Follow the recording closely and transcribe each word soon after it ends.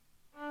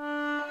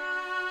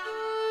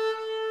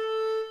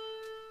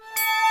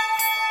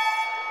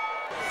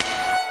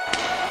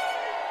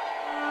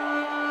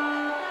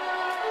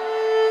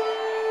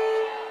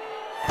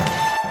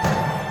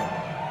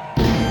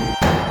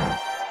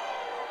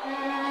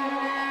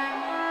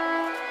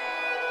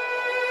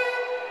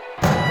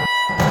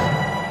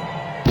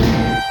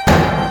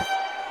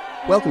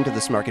Welcome to the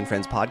Smark and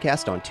Friends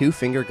podcast on Two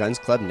Finger Guns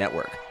Club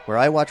Network, where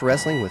I watch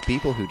wrestling with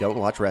people who don't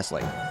watch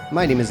wrestling.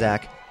 My name is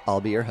Zach. I'll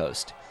be your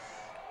host.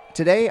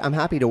 Today, I'm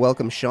happy to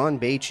welcome Sean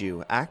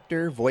Baichu,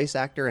 actor, voice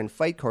actor, and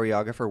fight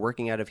choreographer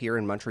working out of here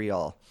in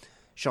Montreal.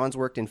 Sean's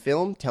worked in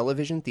film,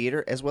 television,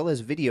 theater, as well as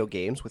video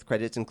games, with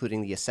credits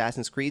including the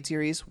Assassin's Creed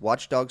series,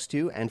 Watch Dogs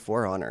 2, and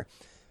For Honor.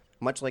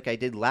 Much like I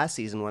did last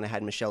season when I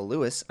had Michelle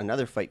Lewis,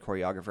 another fight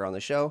choreographer, on the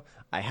show,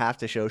 I have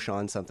to show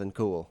Sean something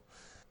cool.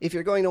 If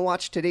you're going to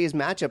watch today's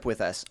matchup with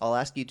us, I'll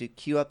ask you to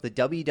cue up the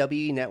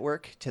WWE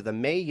Network to the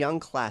Mae Young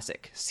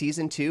Classic,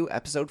 Season 2,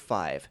 Episode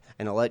 5,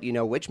 and I'll let you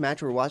know which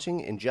match we're watching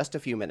in just a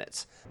few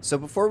minutes. So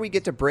before we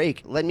get to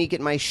break, let me get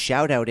my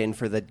shout-out in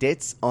for the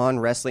Ditz on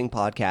Wrestling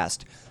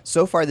podcast.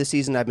 So far this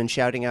season, I've been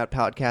shouting out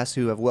podcasts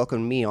who have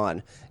welcomed me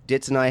on.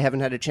 Ditz and I haven't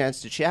had a chance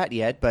to chat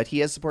yet, but he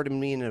has supported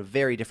me in a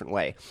very different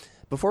way.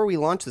 Before we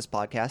launch this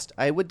podcast,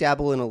 I would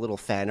dabble in a little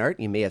fan art.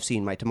 You may have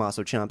seen my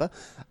Tommaso Ciampa,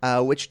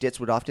 which Ditz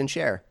would often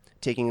share.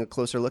 Taking a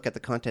closer look at the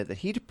content that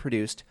he'd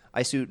produced,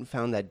 I soon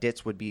found that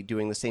Ditz would be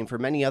doing the same for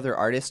many other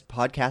artists,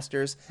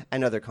 podcasters,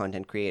 and other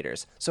content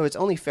creators. So it's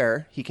only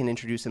fair he can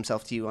introduce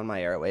himself to you on my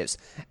airwaves,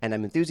 and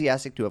I'm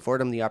enthusiastic to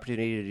afford him the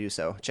opportunity to do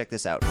so. Check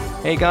this out.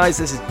 Hey guys,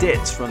 this is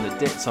Ditz from the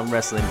Ditz on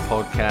Wrestling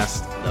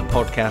podcast, the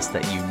podcast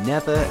that you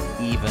never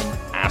even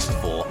asked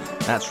for.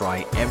 That's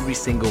right, every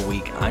single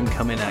week I'm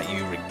coming at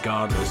you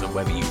regardless of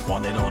whether you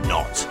want it or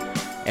not.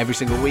 Every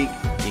single week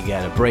you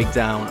get a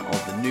breakdown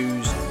of the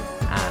news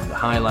and the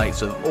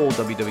highlights of all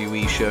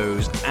WWE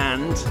shows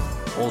and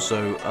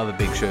also other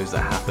big shows that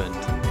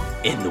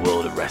happened in the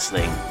world of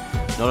wrestling.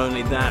 Not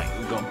only that,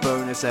 we've got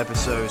bonus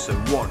episodes, so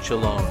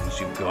watch-alongs,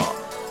 you've got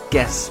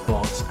guest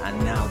spots, and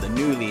now the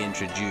newly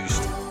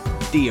introduced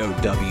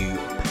DOW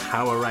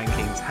Power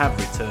Rankings have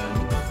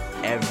returned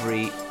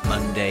every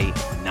Monday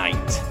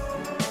night.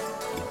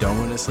 You don't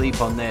want to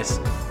sleep on this.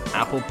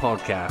 Apple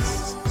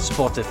Podcasts,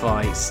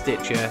 Spotify,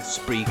 Stitcher,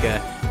 Spreaker,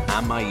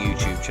 and my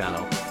YouTube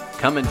channel.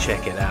 Come and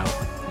check it out.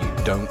 You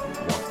don't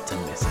want to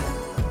miss it.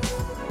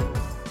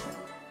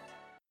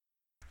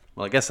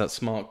 Well, I guess that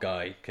smart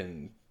guy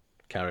can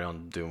carry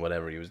on doing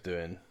whatever he was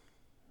doing,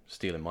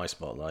 stealing my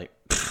spotlight.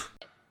 You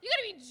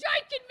gotta be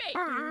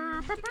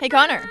joking me! Hey,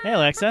 Connor. Hey,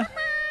 Alexa.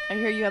 I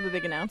hear you have a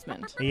big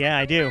announcement. Yeah,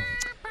 I do.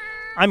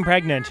 I'm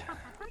pregnant.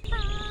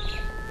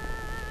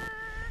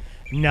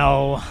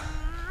 No.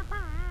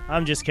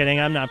 I'm just kidding.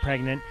 I'm not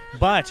pregnant.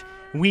 But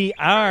we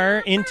are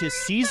into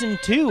Season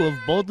 2 of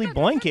Boldly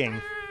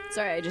Boinking.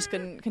 Sorry, I just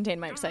couldn't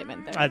contain my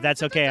excitement there.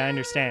 That's okay. I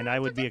understand. I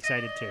would be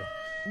excited too.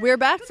 We're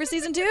back for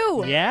Season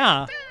 2.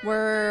 Yeah.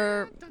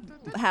 We're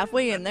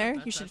halfway in there.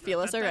 You should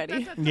feel us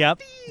already.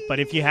 Yep. But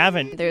if you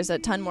haven't, There's a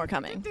ton more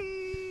coming.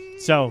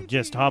 so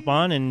just hop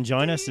on and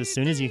join us as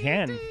soon as you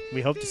can.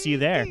 We hope to see you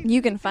there.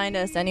 You can find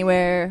us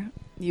anywhere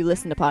you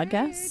listen to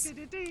podcasts.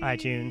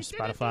 iTunes,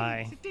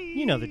 Spotify.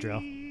 You know the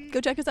drill.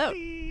 Go check us out.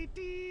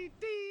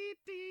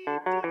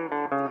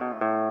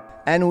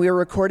 And we're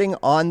recording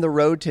on the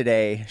road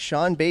today.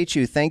 Sean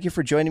Baichu, thank you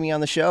for joining me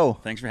on the show.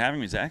 Thanks for having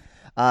me, Zach.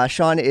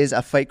 Sean is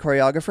a fight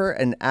choreographer,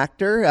 an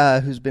actor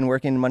who's been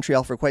working in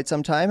Montreal for quite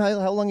some time.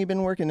 How long have you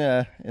been working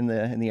in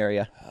the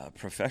area?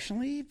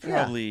 Professionally,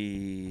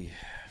 probably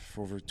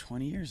for over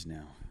 20 years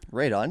now.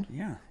 Right on.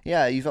 Yeah.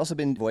 Yeah, you've also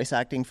been voice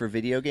acting for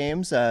video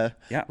games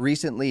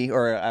recently,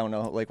 or I don't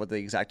know like what the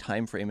exact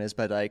time frame is,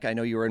 but like I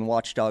know you were in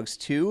Watch Dogs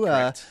 2.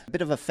 A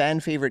bit of a fan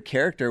favorite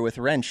character with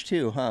Wrench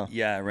too, huh?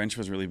 Yeah, Wrench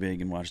was really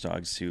big in Watch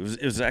Dogs 2.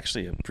 It was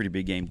actually a pretty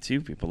big game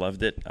too. People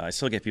loved it. I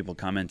still get people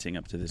commenting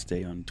up to this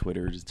day on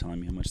Twitter just telling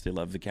me how much they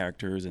love the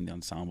characters and the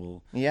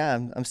ensemble. Yeah,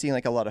 I'm seeing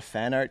like a lot of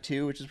fan art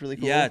too, which is really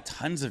cool. Yeah,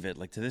 tons of it.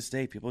 Like to this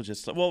day, people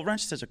just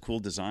Wrench is such a cool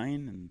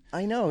design, and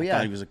I know. I Yeah,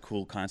 thought he was a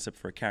cool concept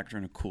for a character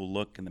and a cool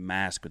look, and the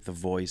mask with the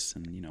voice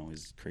and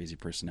his crazy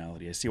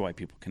personality. I see why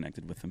people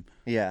connected with him.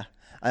 yeah.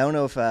 I don't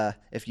know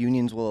if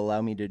unions will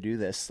allow me to do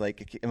this.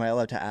 Like, am I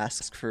allowed to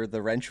ask for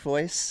the Wrench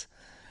voice?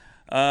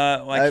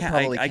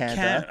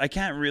 I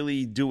can't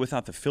really do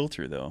without the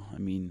filter though. I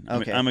mean,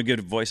 Okay. I'm a good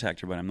voice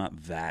actor, but I'm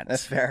not that.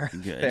 That's fair.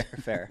 Good.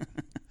 Fair.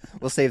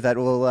 We'll save that.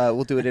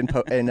 We'll do it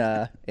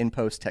in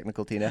post,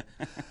 Technical Tina.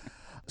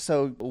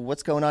 So,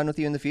 what's going on with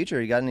you in the future?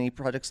 You got any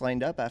projects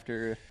lined up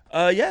after?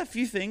 Yeah, a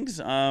few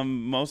things. All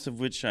of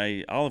which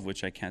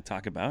I can't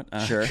talk about.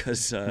 Sure.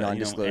 Because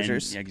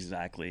non-disclosures.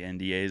 Exactly,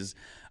 NDAs.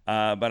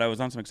 But I was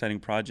on some exciting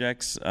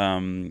projects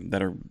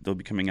they'll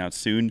be coming out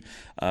soon.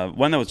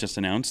 One that was just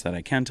announced that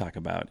I can talk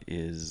about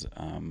is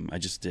I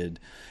just did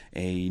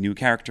a new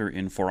character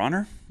in For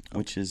Honor,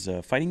 which is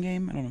a fighting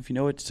game. I don't know if you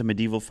know it. It's a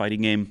medieval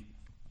fighting game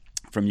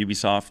from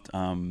Ubisoft.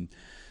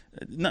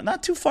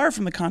 Not too far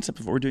from the concept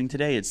of what we're doing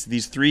today. It's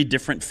these three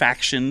different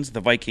factions: the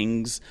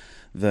Vikings,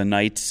 the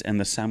Knights, and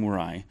the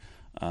Samurai,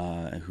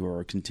 who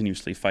are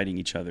continuously fighting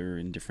each other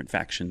in different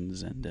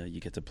factions, and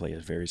you get to play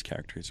as various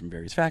characters from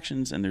various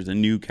factions. And there's a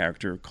new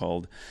character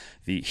called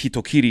the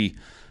Hitokiri,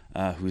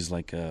 who's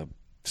like a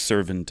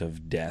servant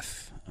of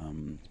death.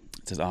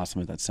 It's as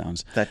awesome as that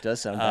sounds. That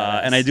does sound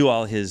badass. And I do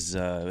all his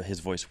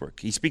voice work.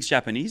 He speaks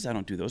Japanese. I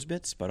don't do those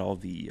bits, but all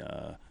the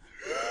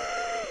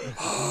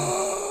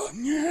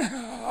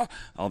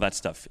all that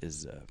stuff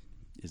is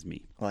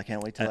me. Well, I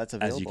can't wait till that's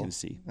available. As you can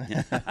see.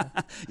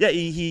 Yeah,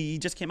 he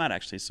just came out,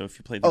 actually. So if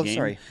you play the game,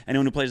 sorry.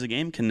 anyone who plays the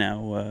game can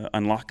now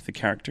unlock the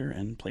character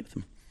and play with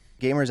him.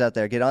 Gamers out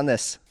there, get on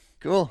this.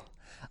 Cool.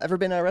 Ever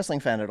been a wrestling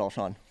fan at all,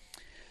 Sean?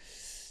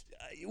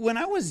 When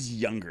I was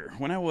younger,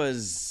 when I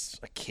was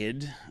a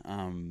kid,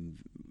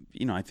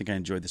 I think I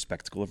enjoyed the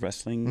spectacle of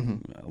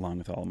wrestling along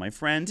with all of my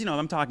friends.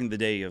 I'm talking the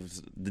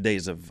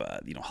days of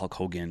Hulk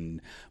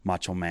Hogan,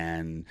 Macho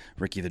Man,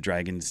 Ricky the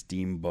Dragon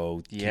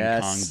Steamboat,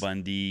 Yes. King Kong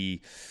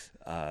Bundy,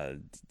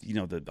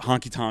 the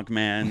Honky Tonk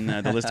Man.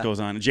 The list goes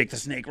on. Jake the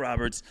Snake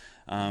Roberts.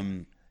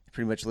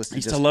 Pretty much listed. I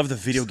used to love the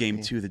video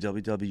game too, the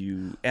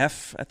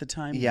WWF at the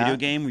time. Yeah. Video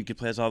game where you could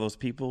play as all those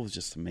people. It was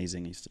just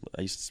amazing.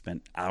 I used to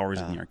spend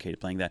hours in the arcade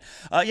playing that.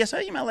 Yes,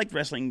 I liked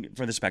wrestling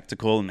for the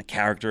spectacle and the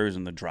characters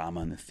and the drama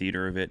and the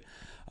theater of it.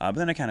 But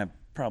then I kind of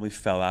probably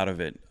fell out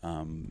of it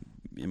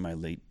in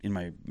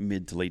my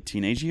mid to late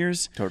teenage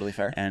years. Totally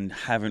fair. And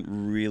haven't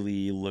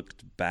really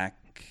looked back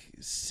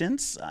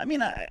since.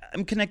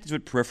 I'm connected to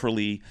it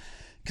peripherally,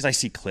 because I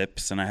see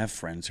clips and I have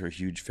friends who are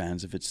huge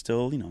fans of it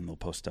still, and they'll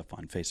post stuff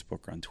on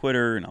Facebook or on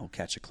Twitter, and I'll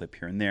catch a clip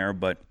here and there.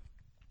 But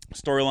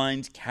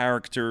storylines,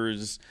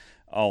 characters,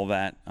 all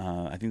that.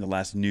 I think the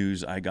last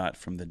news I got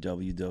from the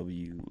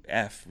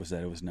WWF was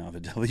that it was now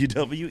the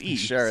WWE.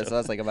 Sure, so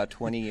that's like about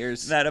 20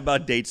 years. That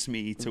about dates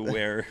me to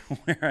where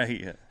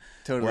I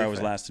was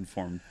fair. last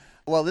informed.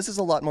 Well, this is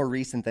a lot more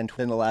recent than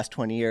the last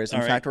 20 years. In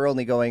All right. fact, we're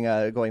only going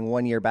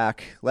 1 year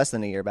back, less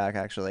than a year back,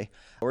 actually.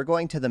 We're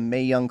going to the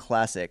Mae Young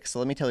Classic. So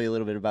let me tell you a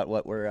little bit about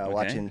what we're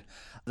watching.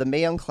 The Mae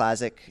Young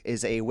Classic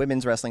is a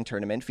women's wrestling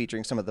tournament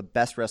featuring some of the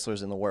best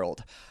wrestlers in the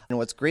world. And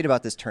what's great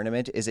about this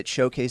tournament is it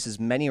showcases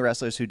many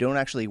wrestlers who don't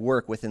actually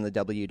work within the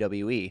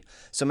WWE.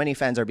 So many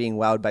fans are being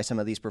wowed by some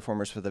of these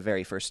performers for the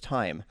very first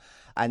time.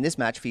 And this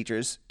match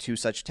features two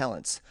such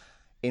talents.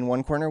 In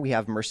one corner, we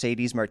have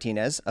Mercedes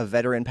Martinez, a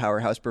veteran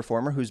powerhouse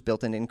performer who's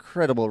built an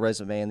incredible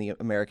resume in the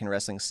American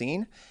wrestling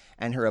scene.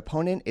 And her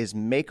opponent is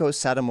Meiko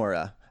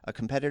Satomura, a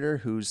competitor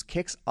whose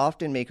kicks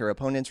often make her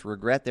opponents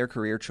regret their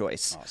career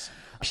choice. Awesome.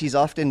 She's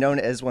often known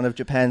as one of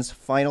Japan's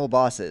final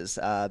bosses,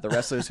 the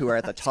wrestlers who are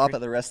at the top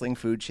of the wrestling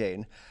food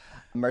chain.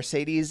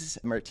 Mercedes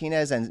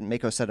Martinez and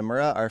Meiko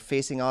Satomura are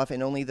facing off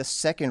in only the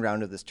second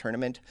round of this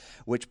tournament,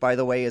 which, by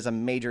the way, is a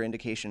major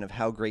indication of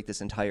how great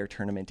this entire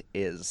tournament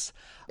is.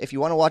 If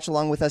you want to watch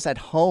along with us at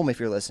home, if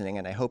you're listening,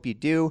 and I hope you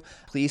do,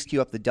 please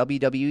queue up the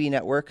WWE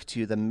Network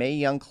to the Mae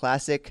Young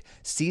Classic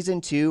Season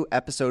 2,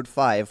 Episode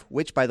 5,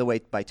 which, by the way,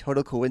 by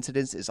total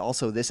coincidence, is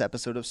also this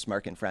episode of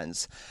Smark and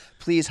Friends.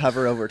 Please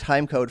hover over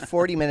timecode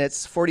 40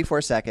 minutes,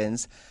 44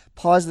 seconds,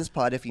 pause this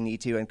pod if you need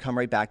to, and come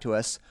right back to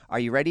us. Are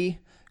you ready?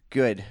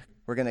 Good.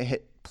 We're going to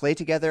hit play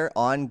together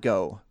on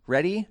go.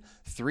 Ready?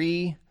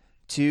 3,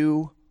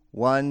 2,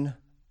 1,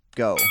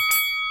 go.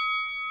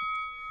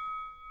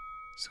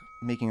 So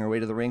making her way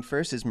to the ring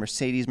first is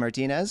Mercedes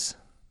Martinez.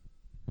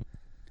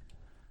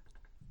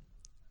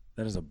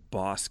 That is a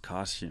boss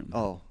costume.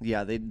 Oh,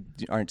 yeah, they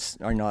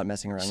are not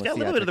messing around She's with got a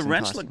little bit of the theatrics and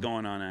wrench costume. look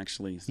going on,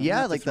 actually. So Yeah, I'm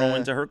gonna have like to throw the-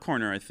 into her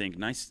corner, I think.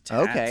 Nice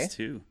tats, Okay.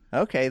 too.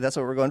 Okay, that's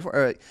what we're going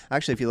for.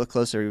 Actually, if you look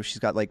closer, she's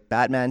got like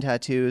Batman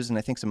tattoos and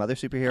I think some other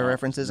superhero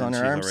references then on her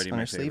she's arms, already on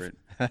my her sleeve.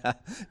 favorite.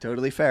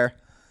 Totally fair.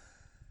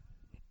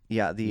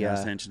 Yeah,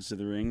 Yes, entrance to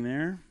the ring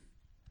there.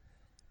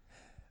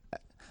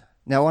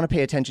 Now I want to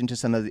pay attention to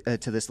some of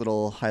to this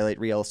little highlight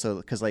reel, so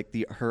because like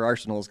her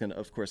arsenal is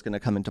of course, going to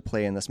come into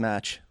play in this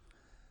match.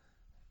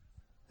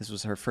 This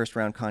was her first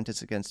round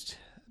contest against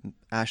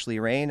Ashley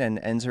Rain and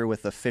ends her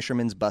with the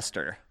Fisherman's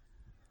Buster.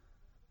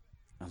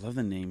 I love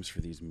the names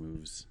for these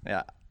moves.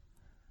 Yeah.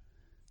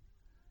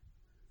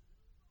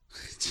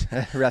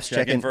 Refs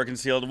Checking for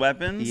concealed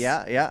weapons.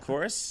 Yeah, yeah. Of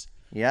course.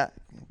 Yeah,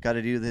 got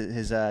to do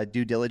his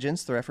due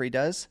diligence. The referee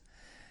does,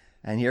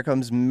 and here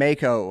comes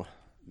Meiko.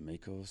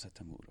 Meiko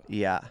Satomura.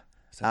 Yeah,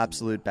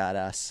 absolute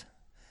badass.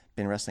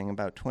 Been wrestling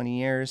about 20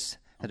 years.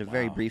 Had a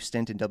very brief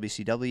stint in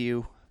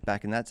WCW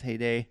back in that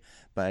heyday,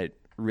 but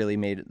really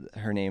made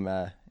her name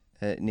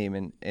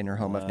in her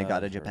home of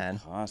Nagata, Japan.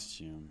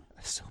 Costume.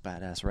 So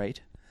badass, right?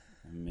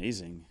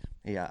 Amazing.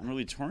 Yeah. I'm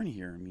really torn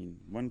here. I mean,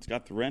 one's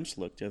got the wrench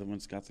look, the other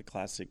one's got the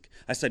classic.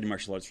 I studied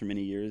martial arts for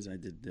many years. I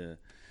did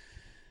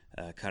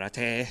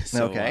karate.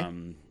 So, Okay.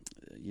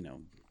 you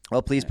know.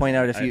 Well, please point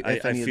out if you. I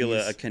if any feel of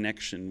these... a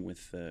connection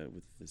with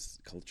this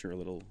culture a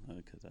little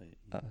because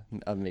I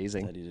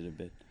amazing. studied it a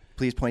bit.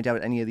 Please point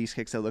out any of these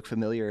kicks that look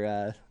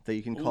familiar that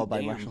you can call by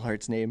damn. martial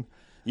arts name.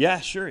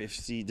 Yeah, sure.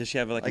 Does she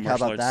have like a Like, how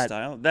martial about arts that?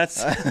 style?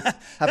 That's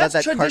How about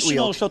that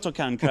traditional cartwheel?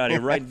 Shotokan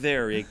karate right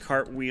there. A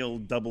cartwheel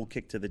double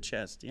kick to the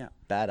chest. Yeah.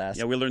 Badass.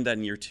 Yeah, we learned that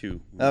in year 2 when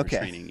we were Okay.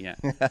 training. Yeah.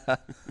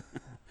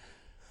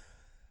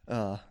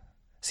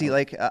 See,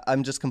 like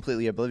I'm just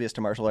completely oblivious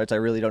to martial arts. I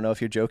really don't know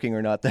if you're joking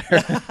or not there.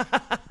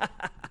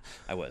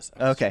 I was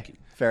Okay, joking.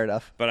 fair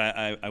enough. But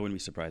I wouldn't be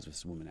surprised if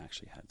this woman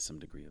actually had some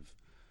degree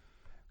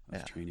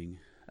of training.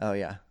 Oh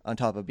yeah. On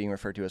top of being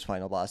referred to as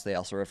final boss, they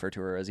also refer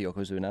to her as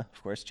Yokozuna,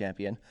 of course,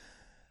 champion.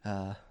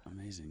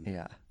 Amazing.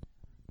 Yeah.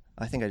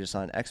 I think I just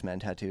saw an X-Men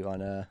tattoo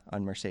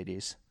on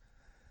Mercedes.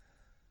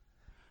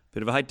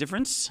 Bit of a height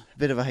difference.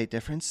 Bit of a height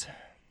difference.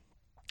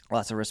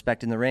 Lots of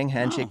respect in the ring.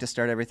 Handshake to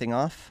start everything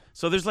off.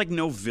 So there's like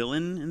no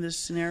villain in this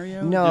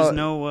scenario? No. There's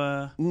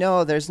no...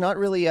 No, there's not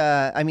really.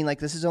 I mean, like,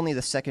 this is only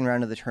the second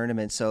round of the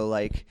tournament, so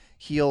like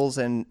heels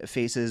and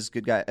faces,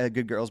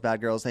 good girls,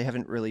 bad girls, they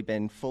haven't really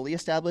been fully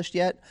established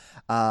yet.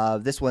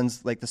 This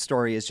one's like the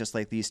story is just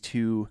like these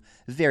two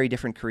very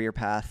different career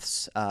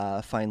paths.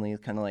 Finally,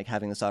 kind of like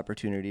having this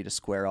opportunity to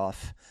square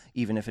off,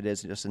 even if it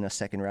is just in a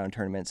second round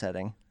tournament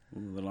setting. A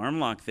little arm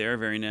lock there,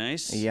 very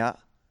nice. Yeah.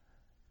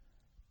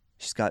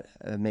 She's got,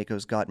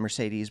 Mako's got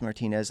Mercedes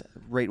Martinez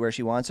right where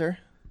she wants her.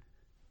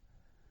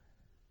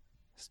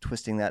 Just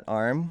twisting that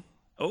arm.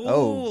 Oh, a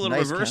little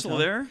nice reversal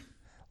count-out. there.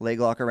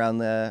 Leg lock around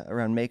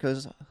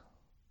Mako's.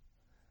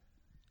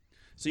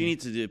 So you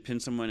need to pin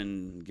someone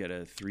and get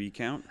a 3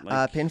 count?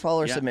 Pinfall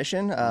or yeah.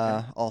 submission.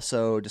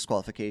 Also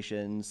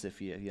disqualifications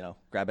if you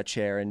grab a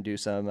chair and do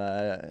some.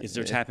 Is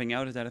there tapping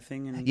out? Is that a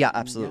thing? Yeah,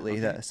 absolutely.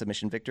 Yeah, okay. The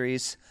submission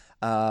victories.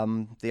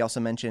 They also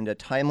mentioned a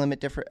time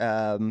limit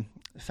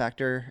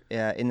factor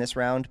in this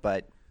round,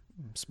 but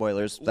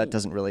spoilers, that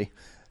doesn't really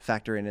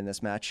factor in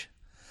this match.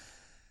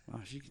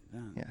 Wow,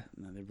 Yeah.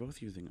 No, they're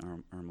both using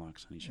arm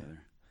locks on each other.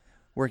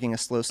 Working a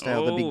slow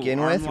style to begin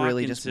arm with, lock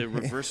really into just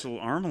reversal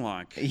arm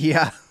lock.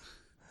 yeah.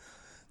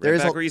 Right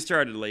There's back where you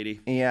started, lady.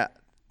 Yeah.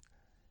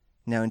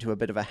 Now into a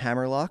bit of a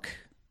hammer lock.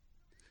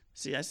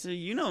 See, I say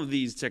you know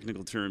these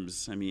technical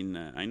terms. I mean,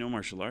 I know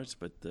martial arts,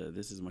 but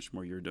this is much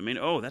more your domain.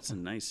 Oh, that's a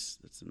nice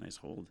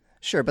hold.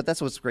 Sure, but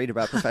that's what's great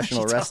about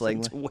professional She tells wrestling.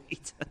 him to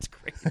wait. That's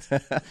great.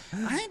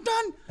 I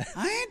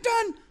ain't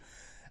done.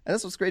 And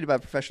that's what's great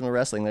about professional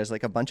wrestling. There's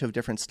like a bunch of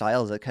different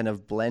styles that kind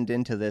of blend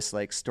into this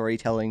like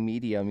storytelling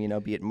medium,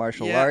 be it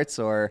martial arts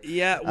or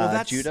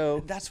that's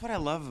judo. That's what I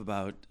love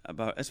about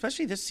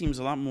especially this seems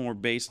a lot more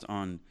based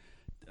on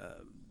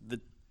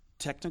the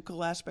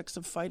technical aspects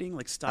of fighting,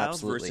 like styles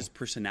Absolutely. versus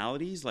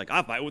personalities. Like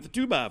I fight with a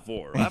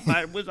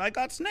 2x4. I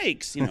got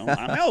snakes. I'm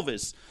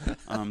Elvis.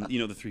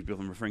 The 3 people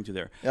I'm referring to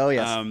there. Oh,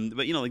 yes.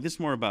 But like this is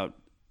more about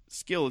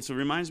skill. So it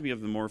reminds me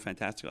of the more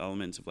fantastical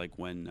elements of like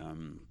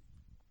when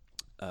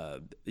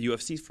the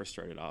UFC first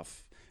started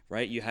off,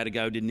 right? You had a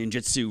guy who did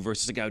ninjutsu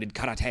versus a guy who did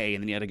karate,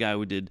 and then you had a guy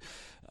who did,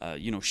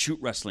 shoot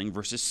wrestling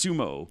versus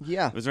sumo.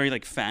 Yeah. It was very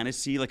like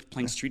fantasy, like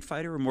playing Street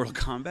Fighter or Mortal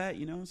Kombat,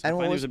 So I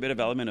find there's a bit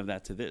of element of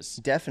that to this.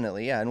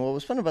 Definitely, yeah. And what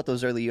was fun about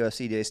those early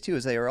UFC days too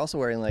is they were also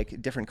wearing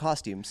like different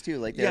costumes too.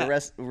 Like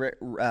they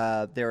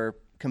were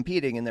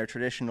competing in their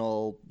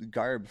traditional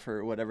garb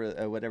for whatever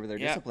their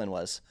discipline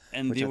was,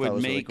 And which they I would thought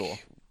was make really cool.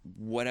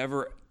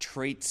 whatever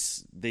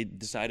traits they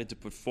decided to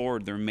put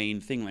forward their main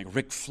thing, like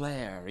Ric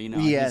Flair,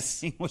 Yes.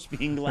 He was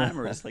being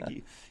glamorous,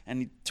 and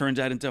he turns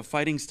out into a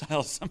fighting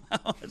style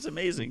somehow. It's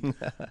amazing.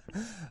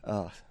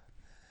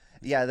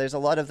 Yeah, there's a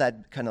lot of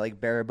that kind of like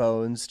bare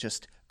bones,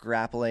 just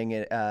grappling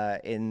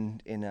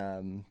in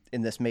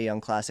this Mae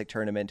Young Classic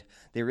tournament.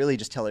 They really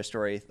just tell their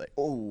story. Like,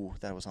 oh,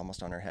 that was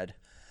almost on her head.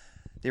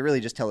 They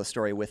really just tell a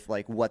story with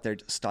like what their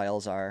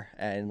styles are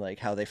and like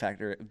how they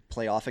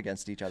play off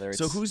against each other.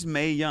 So who's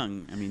Mae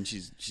Young? I mean,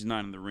 she's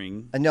not in the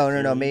ring.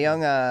 No. Mae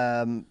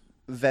Young,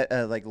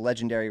 like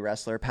legendary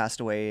wrestler,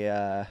 passed away,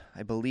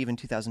 I believe, in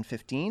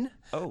 2015.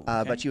 Oh, okay.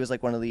 But she was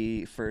like one of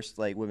the first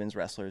like women's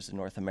wrestlers in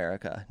North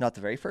America. Not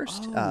the very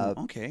first. Oh,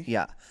 okay.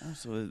 Yeah. Oh,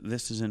 so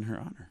this is in her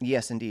honor.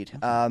 Yes, indeed.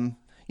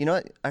 You know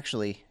what?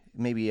 Actually,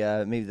 maybe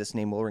this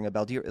name will ring a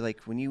bell. Do you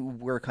like when you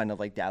were kind of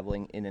like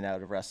dabbling in and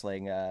out of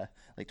wrestling,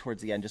 like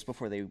towards the end, just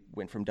before they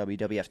went from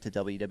WWF to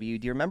WWE?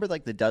 Do you remember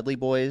like the Dudley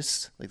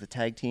Boys, like the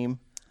tag team?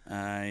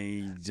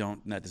 I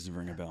don't. That doesn't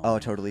ring a bell. Oh,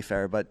 totally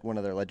fair. But one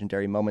of their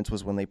legendary moments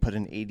was when they put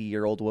an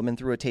 80-year-old woman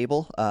through a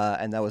table,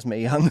 and that was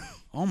Mae Young.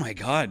 Oh my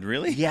God!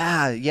 Really?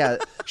 Yeah.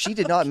 She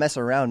did not mess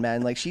around,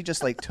 man. Like she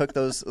just like took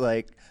those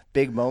like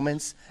big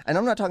moments, and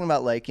I'm not talking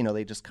about like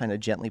they just kind of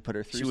gently put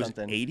her through She was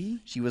something. 80?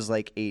 She was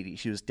like 80.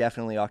 She was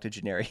definitely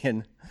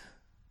octogenarian.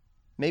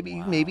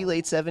 Maybe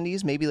late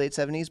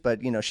 70s,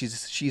 but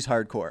she's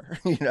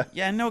hardcore.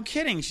 Yeah. No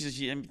kidding.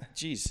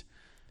 Geez,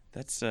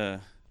 that's So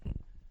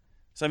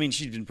I mean,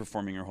 she'd been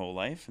performing her whole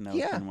life, and that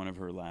was kind of one of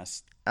her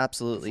last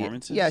Absolutely.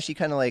 performances. Yeah, she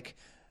kind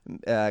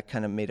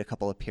of made a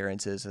couple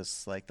appearances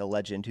as like the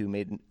legend who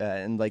made,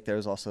 and like there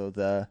was also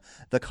the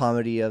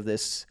comedy of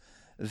this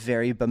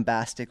very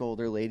bombastic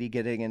older lady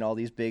getting in all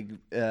these big,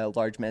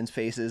 large men's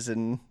faces,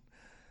 and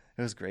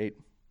it was great.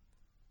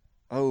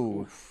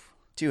 Oh,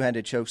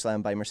 two-handed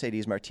chokeslam by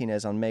Mercedes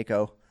Martinez on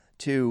Mako.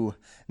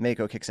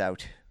 Mako kicks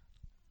out.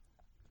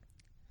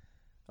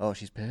 Oh,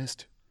 she's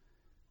pissed.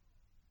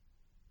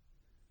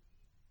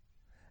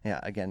 Yeah,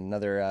 again,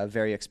 another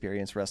very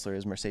experienced wrestler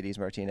is Mercedes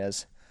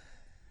Martinez.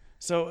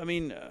 So I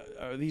mean,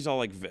 are these all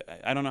like?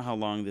 I don't know how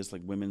long this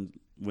like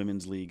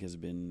women's league has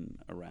been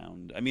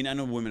around. I mean, I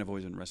know women have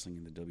always been wrestling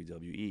in the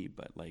WWE,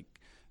 but like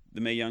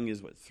the Mae Young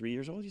is what, 3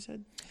 years old? You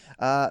said?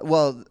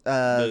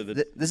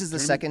 This is the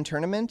second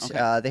tournament.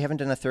 Okay. They haven't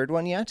done a third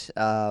one yet.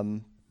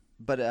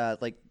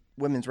 But like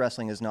women's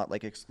wrestling is not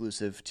like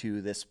exclusive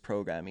to this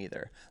program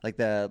either. Like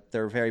they're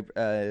very.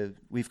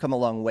 We've come a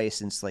long way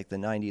since like the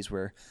 '90s,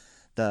 where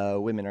the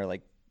women are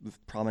like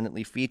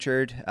prominently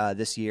featured.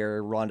 This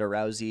year, Ronda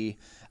Rousey,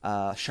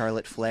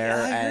 Charlotte Flair,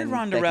 Yeah, I heard and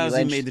Ronda Becky Rousey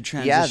Lynch. made the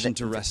transition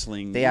to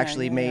wrestling. They Yeah,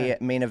 actually yeah.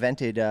 main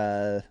evented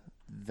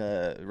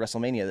the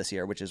WrestleMania this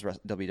year, which is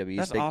WWE's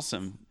That's big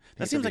awesome.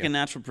 That seems like pay-per-view. a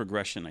natural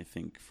progression, I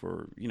think,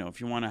 for,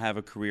 if you want to have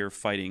a career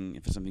fighting,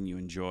 if it's something you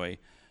enjoy,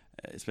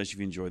 especially if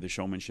you enjoy the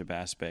showmanship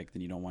aspect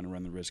and you don't want to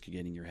run the risk of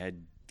getting your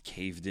head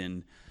caved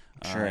in.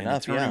 Sure in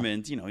enough, a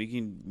tournament, you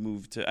can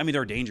move to. I mean,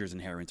 there are dangers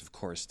inherent, of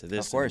course, to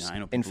this. Of course. I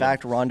know In people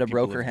fact, have- Ronda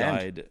people broke her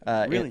have hand.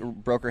 died. Really?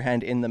 Broke her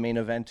hand in the main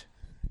event.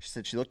 She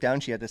said she looked down,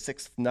 she had the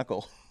sixth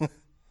knuckle.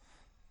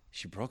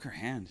 She broke her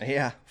hand.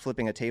 Yeah,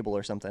 flipping a table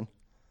or something.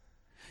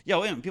 Yeah,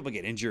 well, people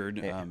get injured.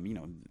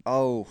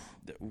 Oh,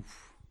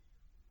 Oof.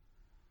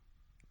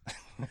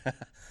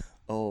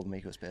 oh,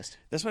 Mako's pissed.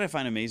 That's what I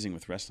find amazing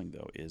with wrestling,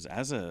 though, is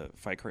as a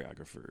fight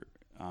choreographer,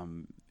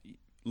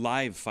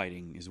 live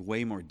fighting is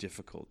way more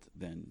difficult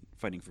than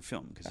fighting for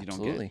film because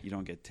Absolutely. you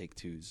don't get take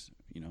twos,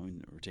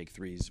 or take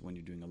threes when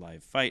you're doing a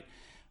live fight.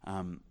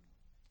 And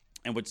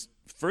what's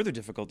further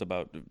difficult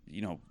about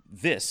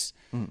this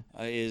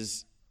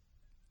is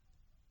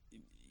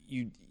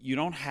you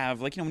don't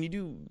have when you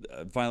do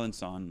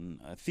violence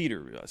on a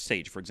theater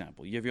stage, for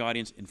example, you have your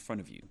audience in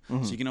front of you,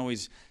 so you can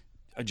always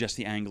adjust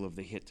the angle of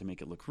the hit to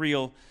make it look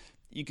real.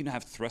 You can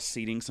have thrust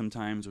seating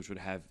sometimes, which would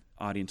have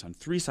audience on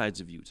three sides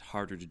of you. It's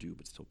harder to do,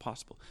 but still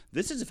possible.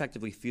 This is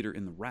effectively theater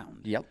in the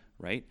round. Yep.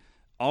 Right?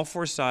 All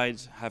four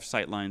sides have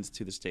sight lines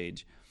to the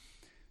stage.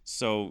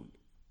 So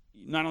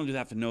not only do they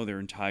have to know their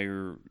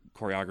entire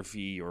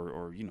choreography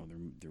or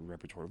their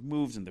repertoire of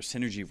moves and their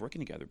synergy of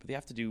working together, but they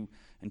have to do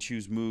and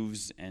choose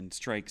moves and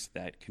strikes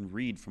that can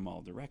read from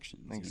all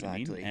directions. You know what I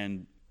mean? Exactly.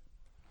 And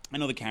I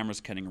know the camera's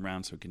cutting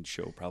around so it can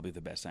show probably the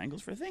best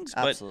angles for things,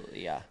 but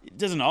Absolutely, yeah. it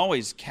doesn't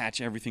always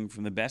catch everything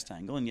from the best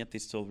angle, and yet they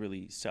still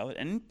really sell it.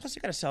 And plus,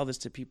 you got to sell this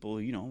to people,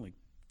 like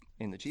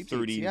In the cheap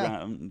 30, seats,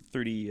 yeah.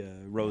 30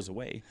 rows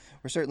away.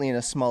 We're certainly in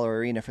a smaller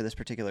arena for this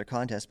particular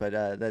contest, but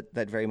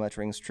that very much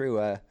rings true.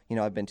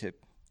 I've been to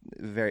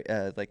very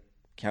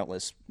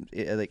countless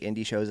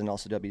indie shows and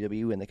also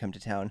WWE when they come to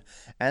town,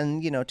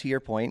 and to your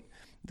point,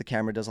 the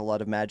camera does a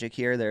lot of magic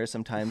here. There are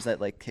some times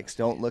that kicks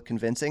don't look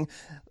convincing,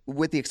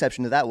 with the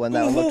exception of that one.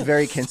 That one looked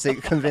very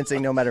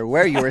convincing no matter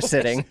where you were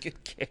sitting.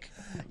 Good kick.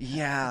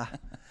 Yeah.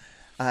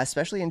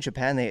 Especially in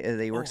Japan,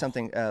 they work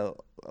something. A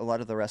lot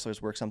of the wrestlers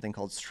work something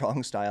called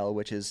strong style,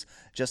 which is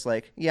just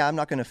I'm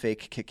not going to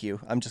fake kick you.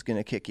 I'm just going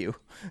to kick you.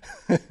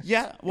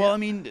 Yeah. Well, I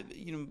mean,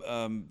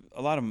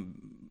 a lot of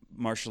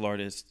martial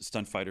artists,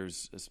 stunt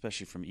fighters,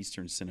 especially from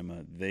Eastern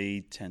cinema,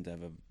 they tend to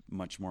have a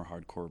much more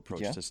hardcore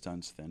approach Yeah. to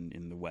stunts than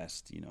in the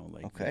West.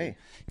 Okay.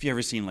 If you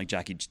ever seen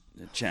Jackie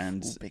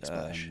Chan's Big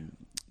splash.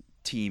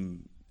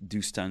 team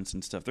do stunts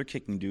and stuff, they're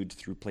kicking dudes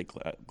through plate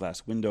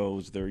glass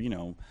windows. They're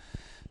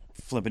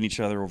flipping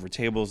each other over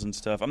tables and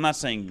stuff. I'm not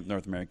saying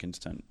North American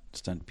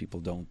stunt people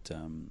don't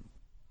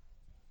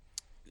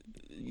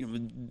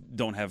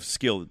don't have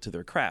skill to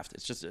their craft.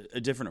 It's just a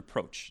different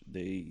approach.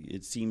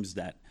 It seems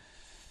that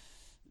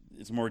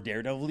it's more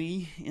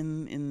daredevil-y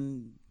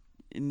in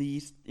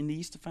the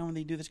East to find when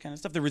they do this kind of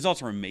stuff. The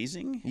results are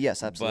amazing.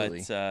 Yes,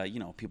 absolutely.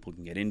 But people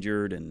can get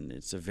injured, and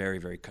it's a very,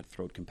 very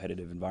cutthroat,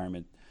 competitive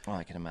environment. Oh,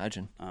 I can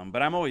imagine.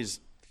 But I'm always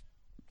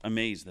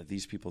amazed that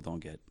these people don't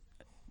get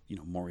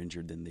more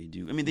injured than they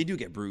do. I mean, they do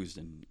get bruised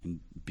and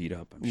beat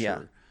up, I'm Yeah.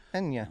 sure.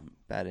 And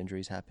bad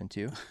injuries happen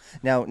too.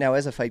 Now,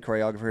 as a fight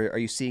choreographer, are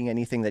you seeing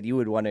anything that you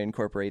would want to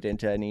incorporate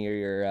into any of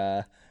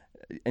your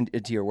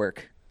into your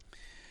work?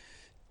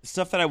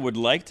 Stuff that I would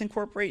like to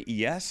incorporate,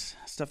 yes.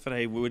 Stuff that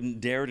I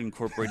wouldn't dare to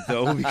incorporate,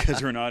 though,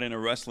 because we're not in a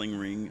wrestling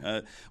ring.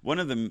 One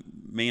of the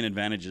main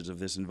advantages of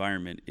this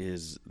environment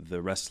is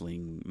the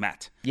wrestling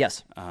mat.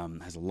 Yes.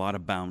 Has a lot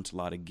of bounce, a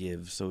lot of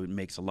give, so it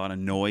makes a lot of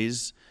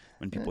noise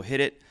when people hit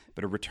it,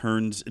 but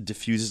it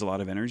diffuses a lot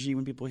of energy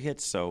when people hit,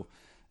 so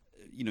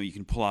you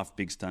can pull off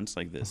big stunts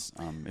like this.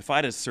 If I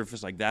had a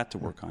surface like that to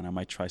work on, I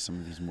might try some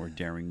of these more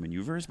daring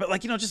maneuvers, but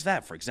just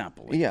that, for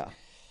example. Yeah.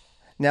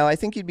 Now, I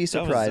think you'd be That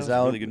was surprised.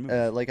 a really good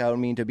move. I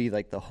don't mean to be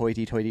the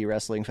hoity-toity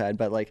wrestling fan,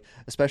 but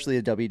especially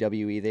the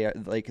WWE, they are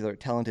their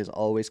talent is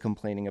always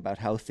complaining about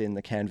how thin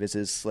the canvas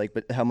is,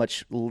 but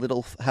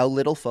how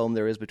little foam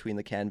there is between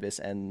the canvas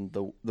and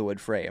the wood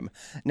frame.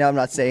 Now I'm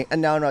not saying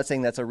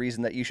that's a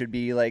reason that you should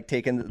be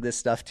taking this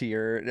stuff to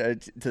your to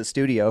the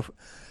studio.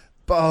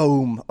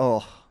 Boom.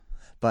 Oh.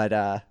 But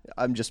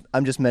I'm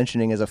just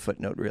mentioning as a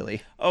footnote,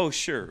 really. Oh,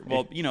 sure.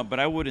 Well, but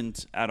I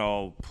wouldn't at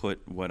all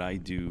put what I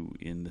do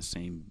in the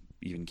same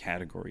even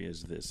category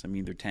as this. I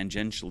mean, they're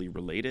tangentially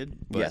related,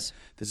 but Yes.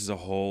 this is a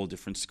whole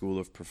different school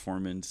of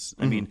performance.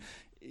 I mean,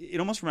 it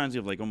almost reminds me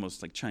of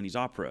almost like Chinese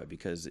opera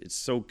because it's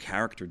so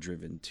character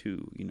driven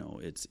too.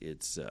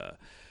 It's a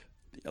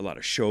lot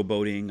of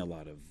showboating, a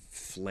lot of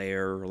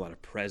flair, a lot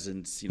of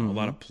presence. A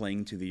lot of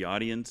playing to the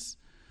audience.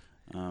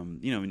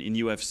 In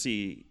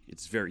UFC,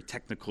 it's very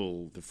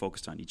technical. They're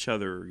focused on each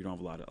other. You don't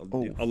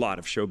have a lot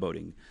of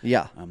showboating.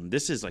 Yeah.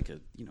 This is like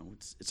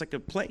it's like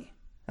a play.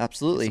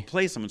 Absolutely. It's a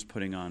play someone's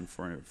putting on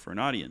for an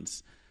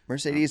audience.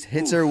 Mercedes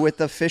hits her with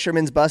the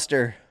Fisherman's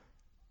Buster.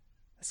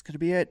 That's going to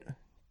be it.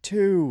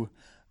 2.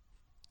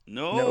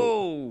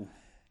 No.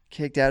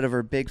 Kicked out of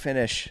her big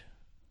finish.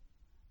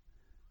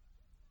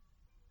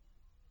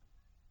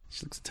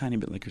 She looks a tiny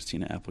bit like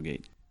Christina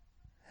Applegate.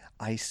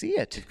 I see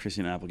it. If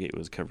Christina Applegate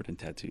was covered in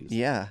tattoos.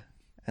 Yeah.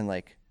 And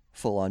like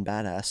full on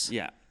badass.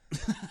 Yeah.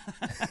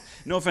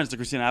 No offense to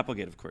Christina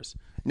Applegate, of course.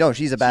 No,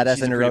 she's a badass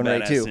She's in a her own pretty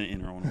right badass too. In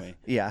her own way.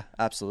 Yeah,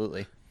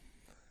 absolutely.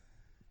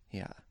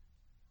 Yeah.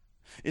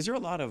 Is there a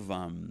lot of,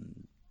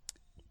 some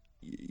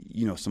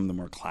of the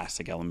more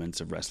classic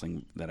elements of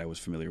wrestling that I was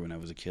familiar when I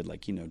was a kid,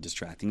 like,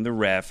 distracting the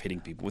ref,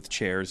 hitting people with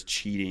chairs,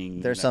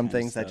 cheating? There's that some kind of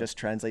things that stuff? just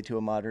translate to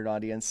a modern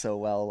audience so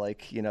well,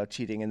 like,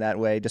 cheating in that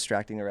way,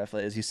 distracting the ref,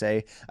 as you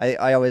say.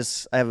 I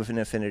have an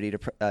affinity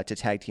to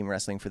tag team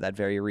wrestling for that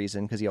very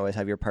reason, because you always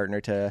have your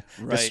partner to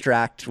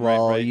distract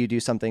while you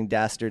do something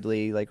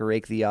dastardly, like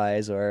rake the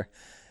eyes or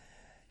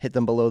hit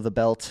them below the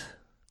belt.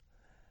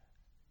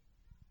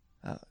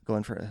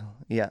 Going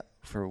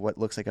for what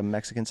looks like a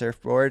Mexican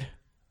surfboard.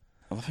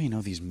 I love how you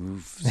know these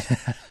moves.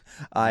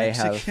 I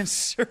Mexican have,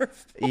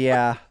 surf.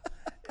 yeah.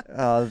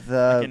 I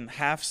The can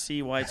half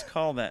see why it's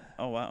called that.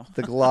 Oh, wow.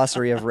 the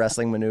glossary of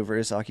wrestling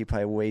maneuvers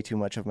occupy way too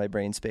much of my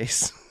brain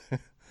space.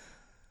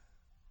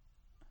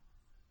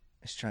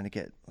 Just trying to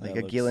get like That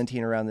a looks-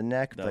 guillotine around the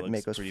neck, that but looks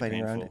Mako's pretty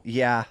fighting around it. painful.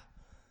 Yeah.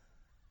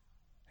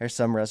 There's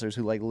some wrestlers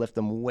who like lift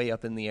them way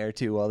up in the air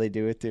too while they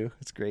do it too.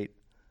 It's great.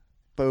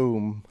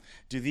 Boom.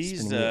 Do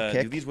these Spinning wheel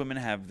kick. do these women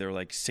have their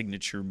like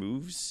signature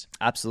moves,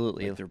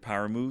 Absolutely. like their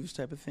power moves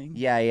type of thing?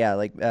 Yeah.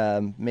 Like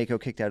Mako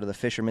kicked out of the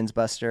Fisherman's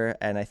Buster,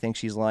 and I think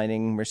she's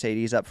lining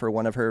Mercedes up for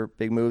one of her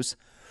big moves.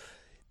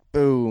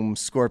 Boom.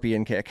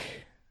 Scorpion kick.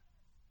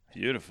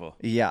 Beautiful.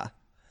 Yeah.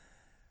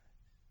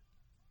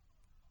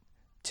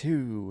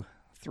 2,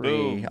 3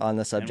 Boom. on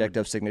the And subject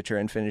we're- of signature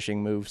and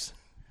finishing moves.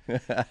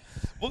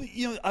 Well,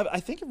 I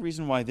think a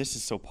reason why this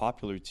is so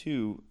popular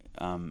too,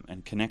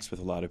 and connects with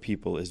a lot of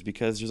people, is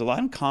because there's a lot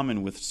in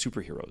common with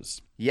superheroes.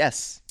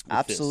 Yes, with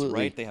this, absolutely.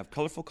 right? They have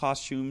colorful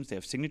costumes, they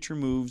have signature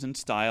moves and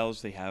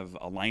styles, they have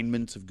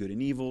alignments of good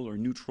and evil or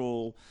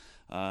neutral.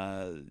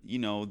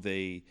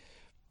 They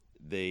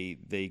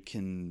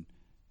can.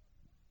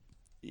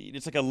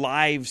 It's like a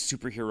live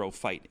superhero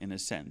fight in a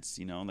sense,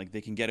 like they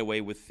can get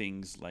away with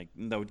things like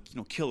that would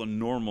kill a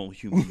normal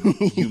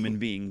human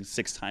being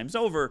 6 times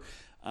over.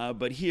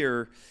 But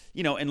here,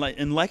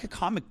 and like a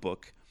comic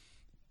book,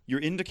 your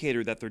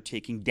indicator that they're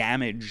taking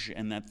damage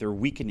and that they're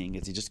weakening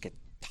is they just get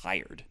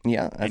tired.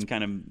 Yeah, that's- and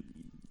kind of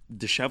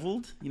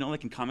disheveled.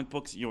 Like in comic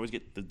books, you always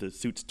get the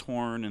suits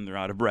torn and they're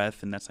out of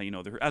breath, and that's how you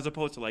know they're. As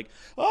opposed to like,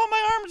 oh,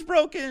 my arm's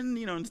broken,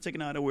 and it's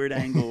taken out a weird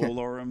angle,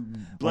 or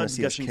blood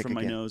see his gushing kick from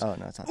my again. nose. Oh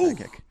no, it's not Ooh, that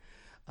kick.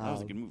 that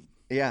was a good move.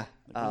 Yeah.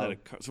 So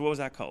what was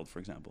that called, for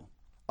example?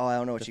 I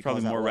don't know what That's she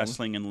probably calls that more one.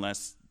 wrestling and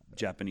less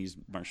Japanese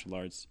martial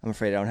arts. I'm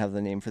afraid I don't have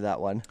the name for that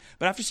one.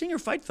 But after seeing her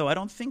fight, though, I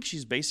don't think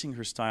she's basing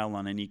her style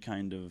on any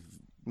kind of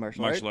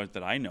Martial art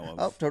that I know of.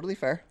 Oh, totally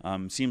fair.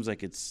 Seems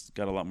like it's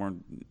got a lot more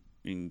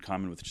in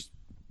common with just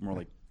more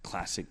like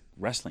classic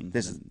wrestling.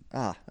 This is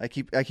I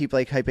keep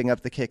like hyping up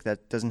the kick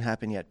that doesn't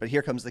happen yet, but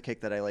here comes the kick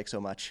that I like so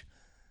much.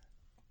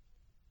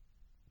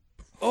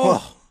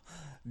 Oh,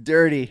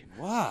 Dirty.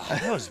 wow,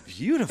 that was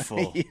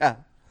beautiful. Yeah.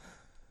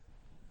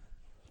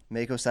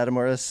 Mako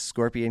Satomura's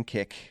scorpion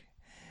kick.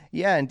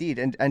 Yeah, indeed.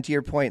 And to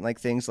your point, like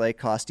things like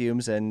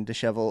costumes and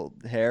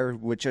disheveled hair,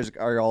 which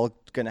are all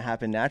going to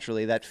happen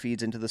naturally, that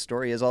feeds into the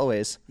story as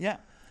always. Yeah,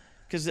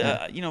 because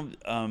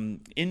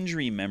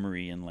injury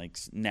memory and like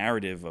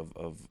narrative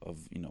of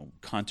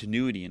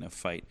continuity in a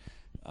fight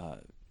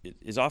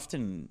is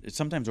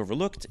sometimes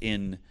overlooked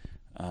in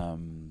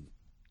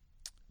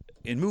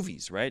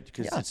movies, right?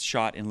 Because it's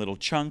shot in little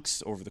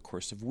chunks over the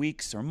course of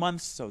weeks or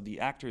months, so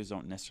the actors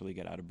don't necessarily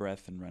get out of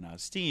breath and run out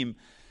of steam.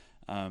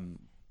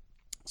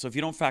 So if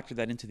you don't factor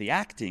that into the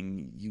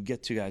acting, you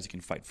get 2 guys who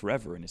can fight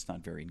forever, and it's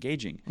not very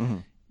engaging. Mm-hmm.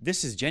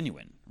 This is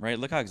genuine, right?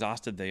 Look how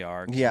exhausted they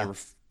are. 'Cause Yeah. They're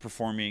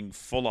performing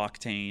full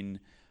octane,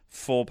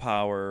 full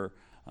power.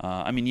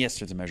 Yes,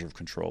 there's a measure of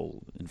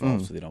control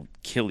involved, so they don't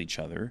kill each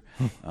other.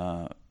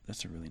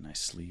 That's a really nice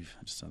sleeve.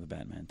 I just saw the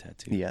Batman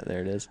tattoo. Yeah,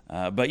 there it is.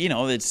 But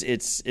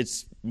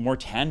it's more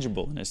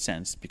tangible in a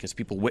sense because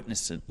people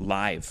witness it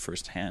live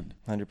firsthand.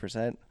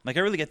 100%. Like I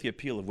really get the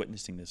appeal of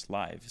witnessing this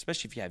live,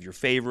 especially if you have your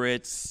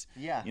favorites.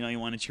 Yeah. You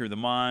want to cheer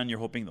them on. You're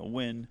hoping they'll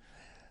win.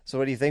 So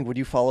what do you think? Would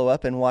you follow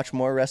up and watch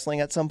more wrestling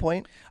at some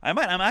point? I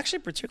might. I'm actually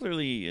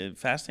particularly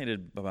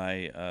fascinated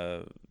by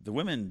the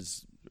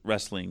women's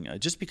wrestling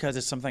just because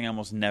it's something I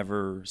almost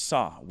never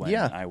saw when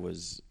I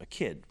was a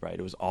kid, right?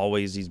 It was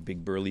always these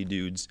big burly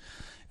dudes,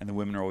 and the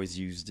women are always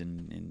used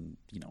in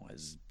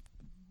as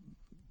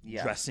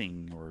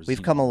dressing or as,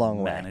 We've come a long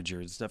way.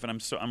 managers and stuff,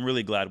 and I'm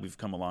really glad we've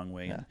come a long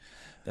way and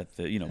that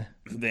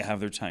they have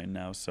their time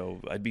now. So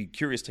I'd be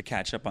curious to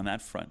catch up on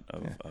that front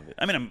of it.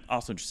 I'm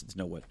also interested to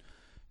know what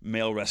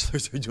male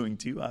wrestlers are doing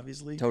too,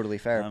 obviously. Totally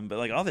fair. But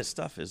like all this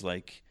stuff is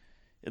like,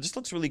 it just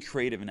looks really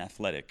creative and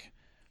athletic.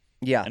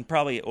 Yeah. And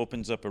probably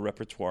opens up a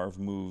repertoire of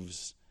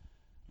moves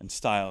and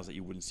styles that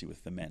you wouldn't see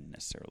with the men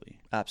necessarily.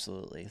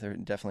 Absolutely. They're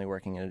definitely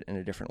working in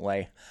a different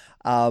way.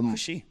 Who's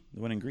she? The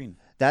one in green.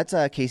 That's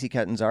Casey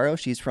Catanzaro.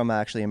 She's from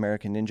actually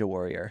American Ninja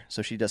Warrior.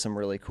 So she does some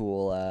really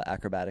cool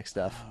acrobatic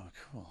stuff. Oh,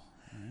 cool.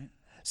 All right.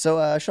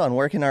 So, Sean,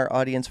 where can our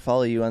audience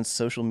follow you on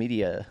social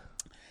media?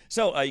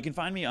 So you can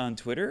find me on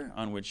Twitter,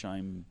 on which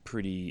I'm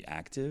pretty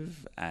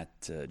active at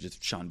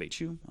just Sean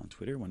Beichu on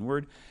Twitter, one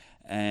word.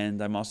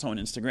 And I'm also on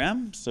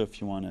Instagram. So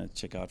if you want to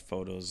check out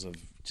photos of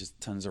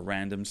just tons of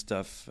random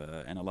stuff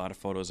and a lot of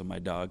photos of my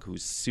dog,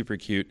 who's super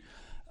cute,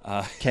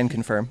 Can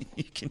confirm.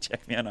 you can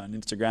check me out on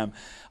Instagram.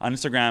 On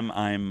Instagram,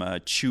 I'm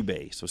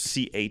Choobai, so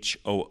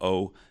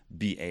CHOOBAI,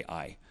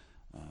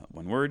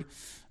 one word.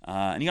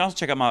 And you can also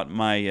check out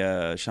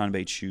my Sean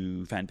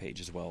Beichu fan page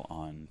as well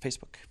on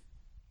Facebook.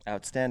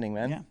 Outstanding,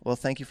 man. Yeah. Well,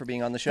 thank you for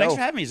being on the show. Thanks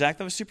for having me, Zach.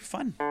 That was super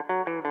fun.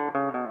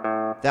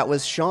 That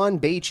was Sean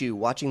Beichu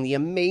watching the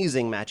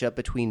amazing matchup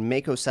between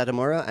Meiko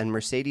Satomura and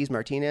Mercedes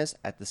Martinez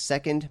at the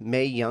second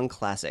Mae Young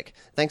Classic.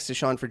 Thanks to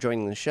Sean for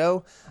joining the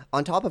show.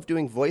 On top of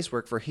doing voice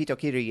work for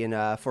Hitokiri in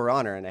For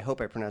Honor, and I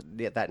hope I pronounced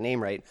that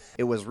name right,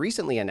 it was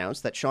recently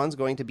announced that Sean's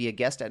going to be a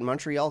guest at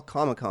Montreal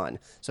Comic-Con,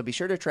 so be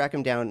sure to track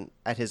him down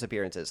at his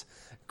appearances.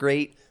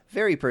 Great,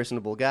 very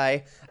personable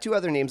guy. Two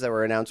other names that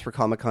were announced for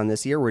Comic-Con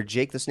this year were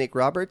Jake the Snake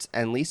Roberts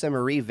and Lisa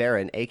Marie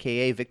Varon,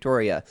 a.k.a.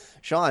 Victoria.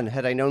 Sean,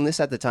 had I known this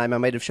at the time, I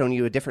might have shown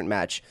you a different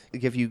match to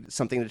give you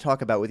something to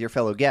talk about with your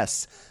fellow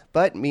guests.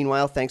 But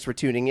meanwhile, thanks for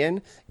tuning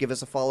in. Give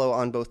us a follow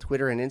on both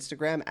Twitter and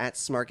Instagram at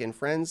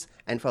SmarkandFriends,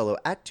 and follow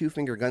at Two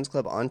Finger Guns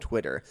Club on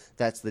Twitter.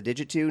 That's the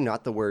digit 2,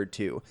 not the word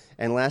 2.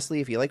 And lastly,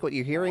 if you like what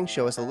you're hearing,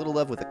 show us a little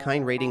love with a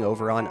kind rating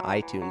over on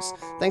iTunes.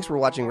 Thanks for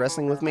watching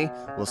Wrestling with me.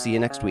 We'll see you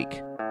next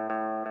week.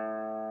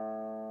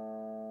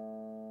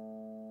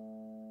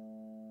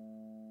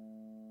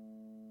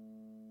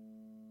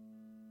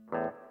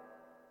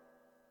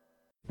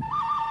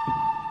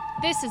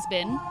 This has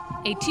been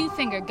a Two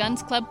Finger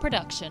Guns Club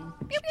production.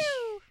 Pew pew!